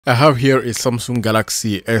I have here a Samsung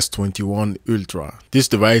Galaxy S21 Ultra. This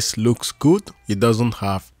device looks good. It doesn't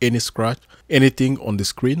have any scratch, anything on the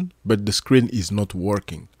screen, but the screen is not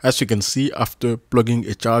working. As you can see, after plugging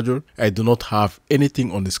a charger, I do not have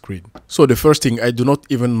anything on the screen. So the first thing, I do not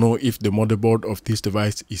even know if the motherboard of this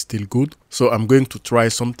device is still good. So I'm going to try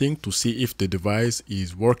something to see if the device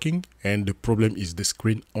is working and the problem is the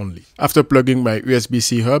screen only. After plugging my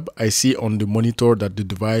USB-C hub, I see on the monitor that the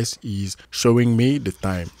device is showing me the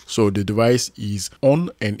time. So the device is on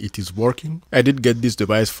and it is working. I did get this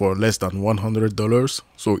device for less than $100,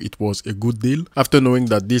 so it was a good deal. After knowing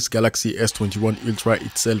that this Galaxy S21 Ultra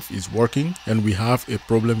itself is working and we have a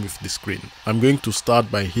problem with the screen, I'm going to start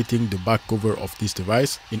by hitting the back cover of this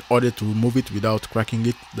device in order to remove it without cracking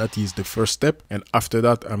it. That is the first step, and after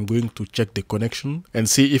that I'm going to check the connection and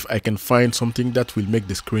see if I can find something that will make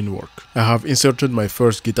the screen work. I have inserted my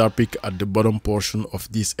first guitar pick at the bottom portion of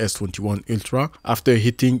this S21 Ultra. After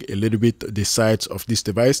hitting a little bit the sides of this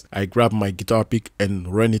device, I grab my guitar pick and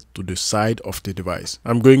run it to the side of the device.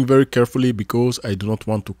 I'm going very carefully because I do not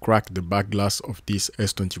want to crack the back glass of this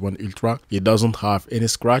S21 Ultra. It doesn't have any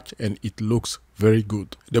scratch and it looks very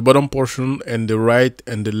good. The bottom portion and the right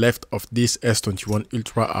and the left of this S21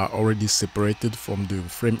 Ultra are already separated from the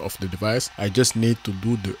frame of the device. I just need to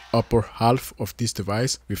do the upper half of this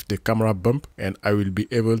device with the camera bump and I will be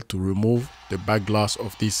able to remove the back glass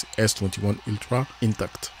of this S21 Ultra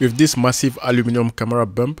intact. With this massive aluminum camera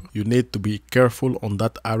bump, you need to be careful on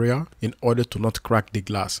that area in order to not crack the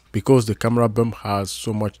glass. Because the camera bump has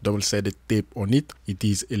so much double-sided tape on it, it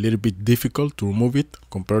is a little bit difficult to remove it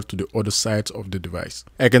compared to the other sides of the device.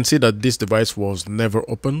 I can see that this device was never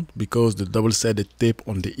opened because the double-sided tape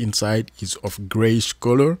on the inside is of grayish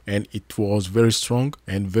color and it was very strong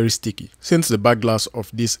and very sticky. Since the back glass of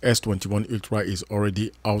this S21 Ultra is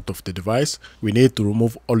already out of the device, we need to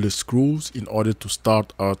remove all the screws in order to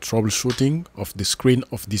start our troubleshooting of the screen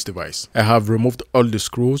of this device. I have removed all the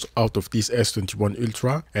screws out of this S21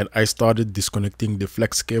 Ultra and I started disconnecting the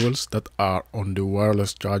flex cables that are on the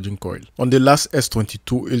wireless charging coil. On the last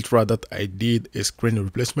S22 Ultra that I did a screen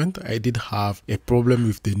replacement, I did have a problem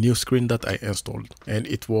with the new screen that I installed and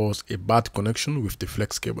it was a bad connection with the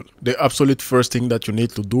flex cable. The absolute first thing that you need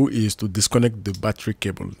to do is to disconnect the battery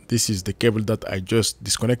cable. This is the cable that I just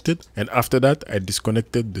disconnected, and after that I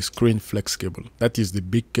disconnected the screen flex cable. That is the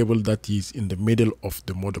big cable that is in the middle of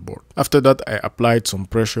the motherboard. After that I applied some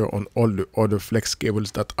pressure on all the other flex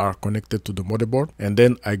cables that are connected to the motherboard, and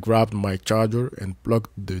then I grabbed my charger and plugged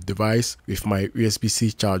the device with my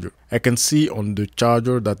USB-C charger. I can see on the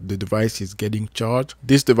charger that the device is getting charged.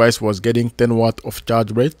 This device was getting 10 watt of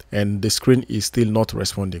charge rate and the screen is still not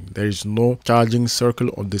responding. There is no charging circle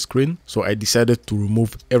on the screen, so I decided to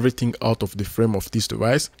remove everything out of the frame of this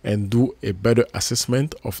device and do a better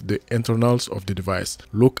assessment of the internals of the device.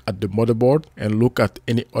 Look at the motherboard and look at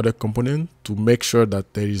any other component to make sure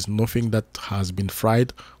that there is nothing that has been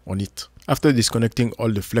fried on it. After disconnecting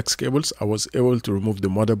all the flex cables, I was able to remove the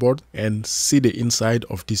motherboard and see the inside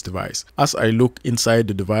of this device. As I look inside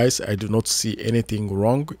the device, I do not see anything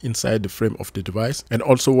wrong inside the frame of the device. And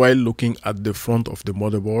also while looking at the front of the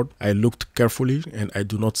motherboard, I looked carefully and I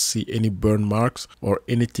do not see any burn marks or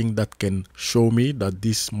anything that can show me that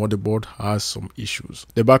this motherboard has some issues.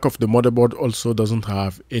 The back of the motherboard also doesn't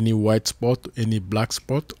have any white spot, any black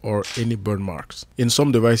spot or any burn marks. In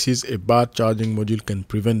some devices, a bad charging module can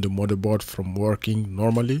prevent the motherboard from working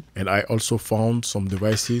normally, and I also found some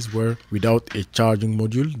devices where without a charging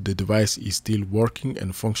module the device is still working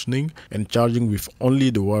and functioning and charging with only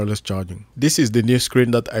the wireless charging. This is the new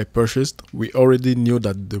screen that I purchased. We already knew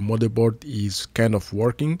that the motherboard is kind of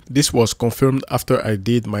working. This was confirmed after I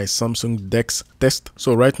did my Samsung DeX test.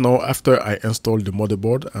 So right now, after I install the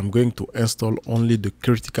motherboard, I'm going to install only the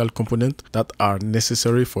critical components that are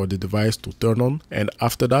necessary for the device to turn on, and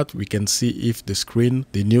after that we can see if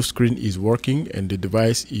the new screen is working and the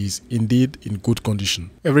device is indeed in good condition.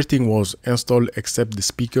 Everything was installed except the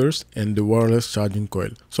speakers and the wireless charging coil.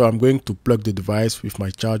 So I'm going to plug the device with my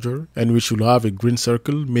charger and we should have a green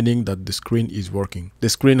circle, meaning that the screen is working. The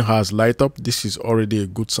screen has light up. This is already a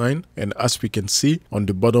good sign, and as we can see on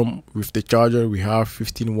the bottom with the charger we have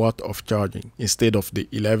 15 watt of charging instead of the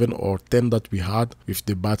 11 or 10 that we had with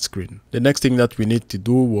the bad screen. The next thing that we need to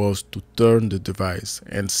do was to turn the device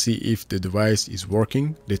and see if the device is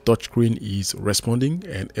working. The touch screen is responding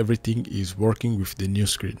and everything is working with the new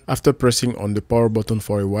screen. After pressing on the power button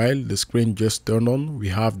for a while, the screen just turned on. We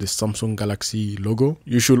have the Samsung Galaxy logo.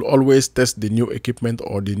 You should always test the new equipment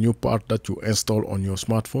or the new part that you install on your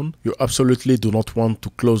smartphone. You absolutely do not want to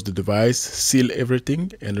close the device, seal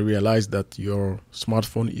everything, and realize that your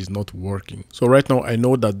smartphone is not working. So right now I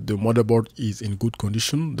know that the motherboard is in good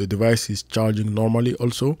condition. The device is charging normally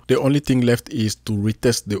also. The only thing left is to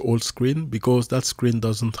retest the old screen because that screen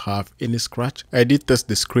doesn't have any scratch. I did test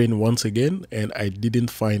the screen once again and I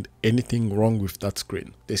didn't find anything wrong with that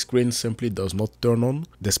screen. The screen simply does not turn on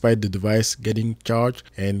despite the device getting charged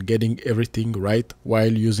and getting everything right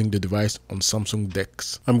while using the device on Samsung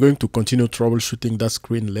DeX. I'm going to continue troubleshooting that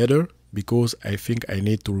screen later because I think I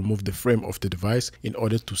need to remove the frame of the device in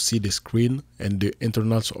order to see the screen and the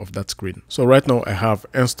internals of that screen. So right now I have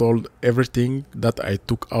installed everything that I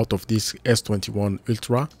took out of this S21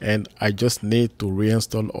 Ultra and I just need to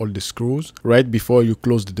reinstall all the screws. Right before you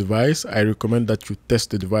close the device, I recommend that you test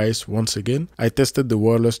the device once again. I tested the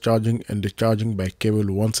wireless charging and the charging by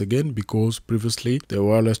cable once again because previously the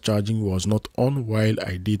wireless charging was not on while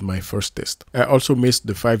I did my first test. I also missed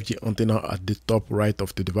the 5G antenna at the top right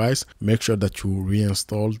of the device. Make sure that you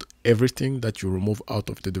reinstalled everything that you remove out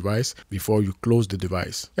of the device before you close the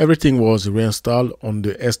device. Everything was reinstalled on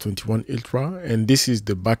the S21 Ultra and this is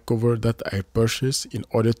the back cover that I purchased in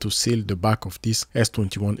order to seal the back of this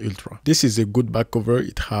S21 Ultra. This is a good back cover.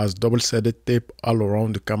 It has double-sided tape all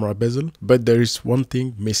around the camera bezel, but there is one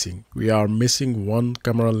thing missing. We are missing one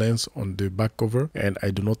camera lens on the back cover and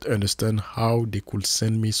I do not understand how they could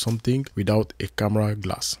send me something without a camera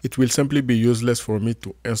glass. It will simply be useless for me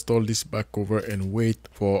to install this back cover and wait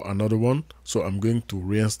for another one, so I'm going to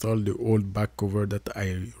reinstall the old back cover that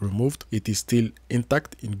I removed. It is still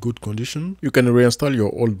intact, in good condition. You can reinstall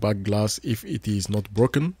your old back glass if it is not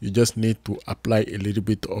broken. You just need to apply a little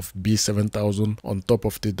bit of B7000 on top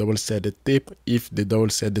of the double-sided tape if the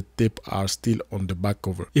double-sided tape are still on the back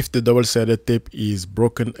cover. If the double-sided tape is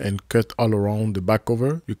broken and cut all around the back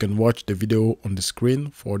cover, you can watch the video on the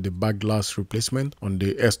screen for the back glass replacement on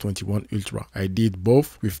the S21 Ultra. I did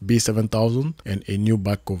both with B7000 and a new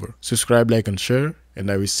back cover. Subscribe, like and share, and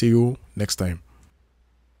I will see you next time.